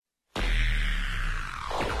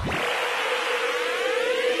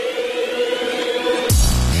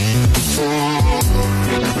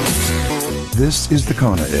This is the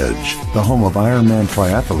Kona Edge, the home of Ironman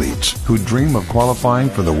triathletes who dream of qualifying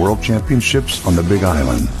for the World Championships on the Big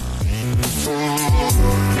Island.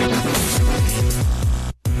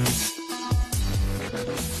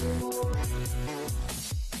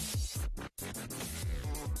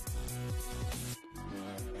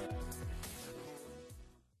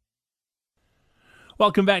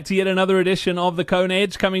 Welcome back to yet another edition of the Kona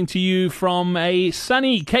Edge, coming to you from a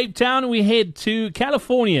sunny Cape Town. We head to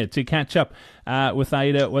California to catch up with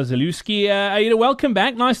Aida Wazalewski. Aida, welcome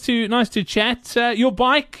back. Nice to chat. Your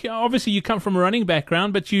bike, obviously you come from a running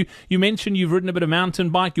background, but you mentioned you've ridden a bit of mountain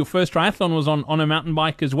bike. Your first triathlon was on a mountain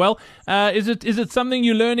bike as well. Is it something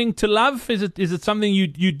you're learning to love? Is it something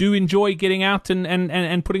you do enjoy getting out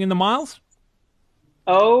and putting in the miles?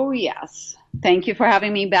 Oh, yes. Thank you for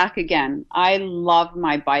having me back again. I love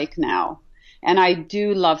my bike now, and I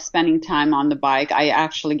do love spending time on the bike. I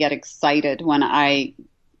actually get excited when I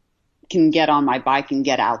can get on my bike and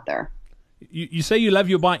get out there. You say you love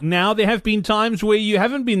your bike now. There have been times where you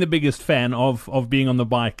haven't been the biggest fan of being on the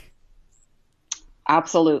bike.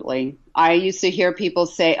 Absolutely. I used to hear people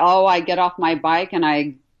say, oh, I get off my bike and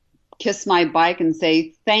I kiss my bike and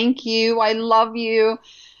say, thank you, I love you.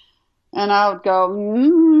 And I would go,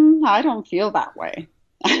 I don't feel that way.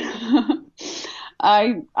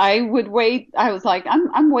 I would wait. I was like,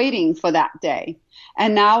 I'm waiting for that day.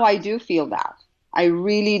 And now I do feel that. I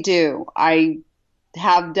really do. I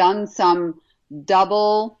have done some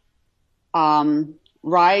double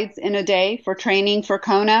rides in a day for training for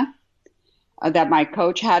Kona that my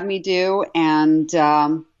coach had me do. And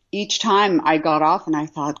each time I got off and I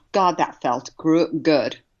thought, God, that felt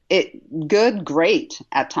good. Great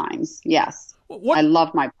at times. Yes. I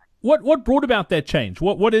love my bike. What brought about that change?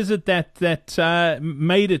 What is it that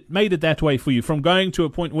made it that way for you, from going to a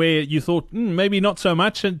point where you thought maybe not so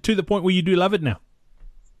much, and to the point where you do love it now?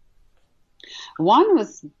 One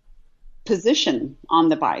was position on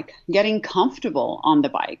the bike, getting comfortable on the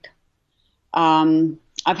bike.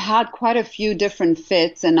 I've had quite a few different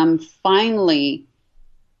fits, and I'm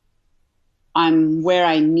where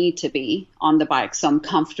I need to be on the bike, so I'm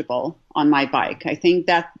comfortable on my bike. I think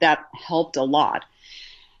that helped a lot.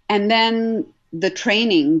 And then the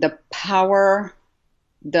training, the power,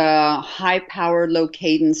 the high power, low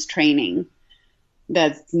cadence training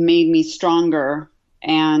that's made me stronger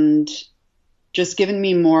and just given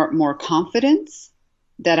me more confidence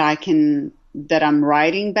that I'm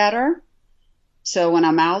riding better. So when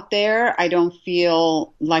I'm out there, I don't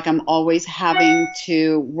feel like I'm always having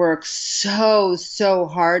to work so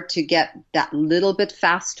hard to get that little bit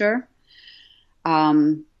faster.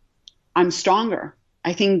 I'm stronger.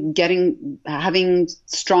 I think having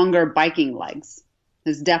stronger biking legs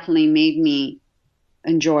has definitely made me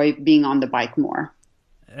enjoy being on the bike more.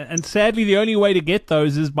 And sadly, the only way to get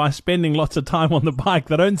those is by spending lots of time on the bike.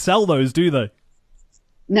 They don't sell those, do they?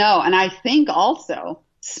 No, and I think also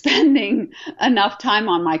spending enough time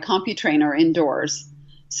on my CompuTrainer indoors.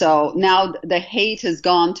 So now the hate has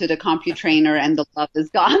gone to the CompuTrainer and the love has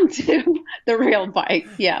gone to the real bike.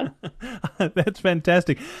 Yeah. That's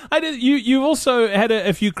fantastic. You also had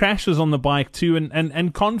a few crashes on the bike too,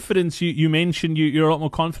 and confidence, you mentioned you're a lot more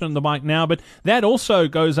confident on the bike now, but that also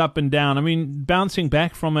goes up and down. I mean, bouncing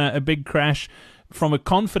back from a big crash from a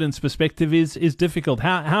confidence perspective is difficult.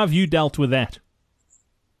 How have you dealt with that?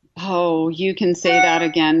 Oh, you can say that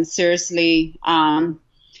again. Seriously,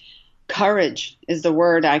 courage is the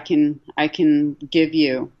word I can give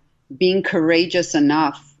you. Being courageous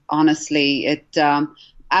enough. Honestly,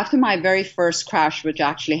 after my very first crash, which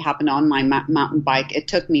actually happened on my mountain bike, it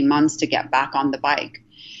took me months to get back on the bike.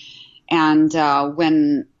 And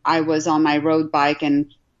when I was on my road bike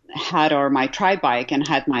or my tri bike and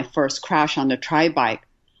had my first crash on the tri bike,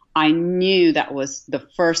 I knew that was the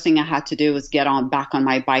first thing I had to do was get back on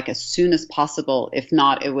my bike as soon as possible. If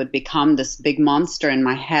not, it would become this big monster in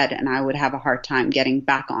my head and I would have a hard time getting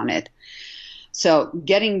back on it. So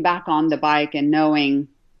getting back on the bike and knowing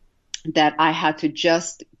that I had to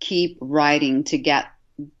just keep riding to get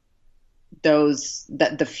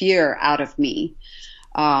the fear out of me.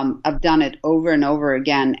 I've done it over and over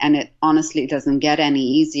again, and it honestly doesn't get any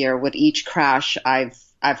easier. With each crash, I've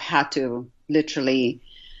had to literally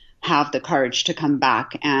have the courage to come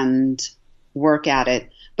back and work at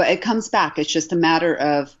it. But it comes back. It's just a matter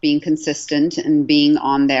of being consistent and being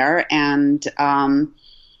on there, and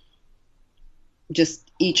just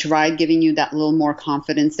each ride giving you that little more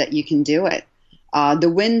confidence that you can do it.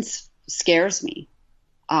 The winds scares me.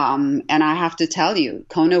 And I have to tell you,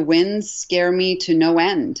 Kona winds scare me to no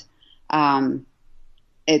end.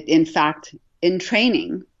 In fact, in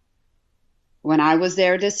training, when I was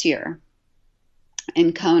there this year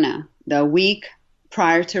in Kona, the week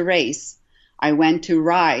prior to race, I went to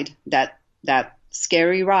ride that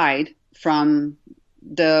scary ride from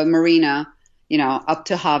the marina, up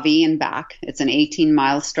to Javi and back. It's an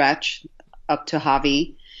 18-mile stretch up to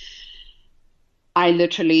Javi.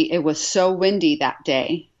 It was so windy that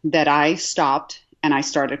day that I stopped and I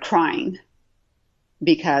started crying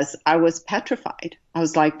because I was petrified. I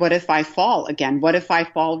was like, what if I fall again? What if I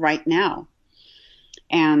fall right now?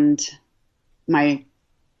 And my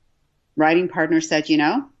riding partner said,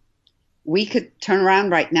 we could turn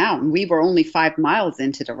around right now. And we were only 5 miles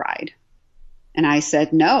into the ride. And I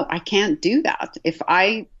said, no, I can't do that. If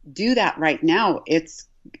I do that right now, it's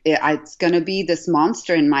going to be this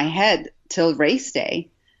monster in my head till race day.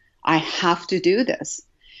 I have to do this.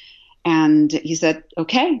 And he said,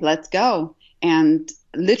 okay, let's go. And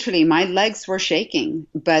literally my legs were shaking,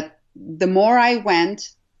 but the more I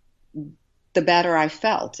went, the better I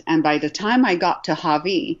felt. And by the time I got to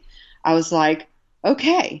Javi, I was like,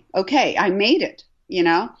 okay, I made it.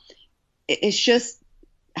 It's just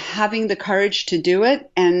having the courage to do it,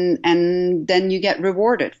 and then you get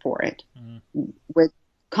rewarded for it with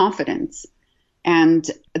confidence. And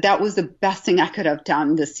that was the best thing I could have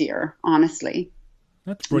done this year, honestly.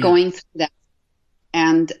 That's brilliant. Going through that.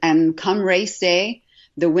 And come race day,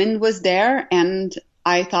 the wind was there, and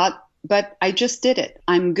I thought, but I just did it.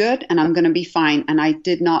 I'm good, and I'm going to be fine. And I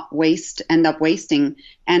did not end up wasting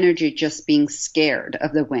energy just being scared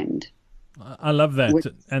of the wind. I love that,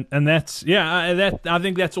 and that's I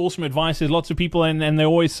think that's awesome advice. There's lots of people, and they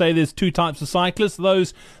always say there's two types of cyclists: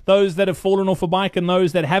 those that have fallen off a bike, and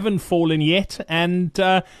those that haven't fallen yet. And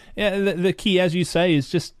the key, as you say, is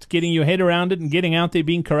just getting your head around it and getting out there,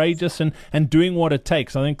 being courageous, and doing what it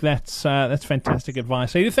takes. I think that's fantastic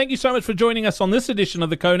advice. Ada, thank you so much for joining us on this edition of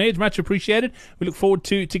the Kona Edge. Much appreciated. We look forward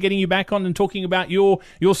to getting you back on and talking about your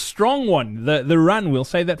strong one, the run. We'll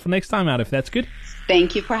save that for next time out, if that's good.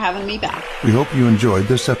 Thank you for having me back. We hope you enjoyed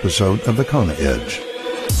this episode of the Kona Edge.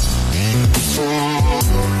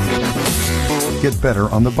 Get better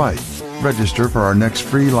on the bike. Register for our next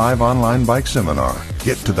free live online bike seminar.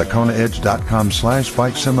 Get to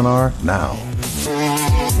thekonaedge.com/bike seminar now.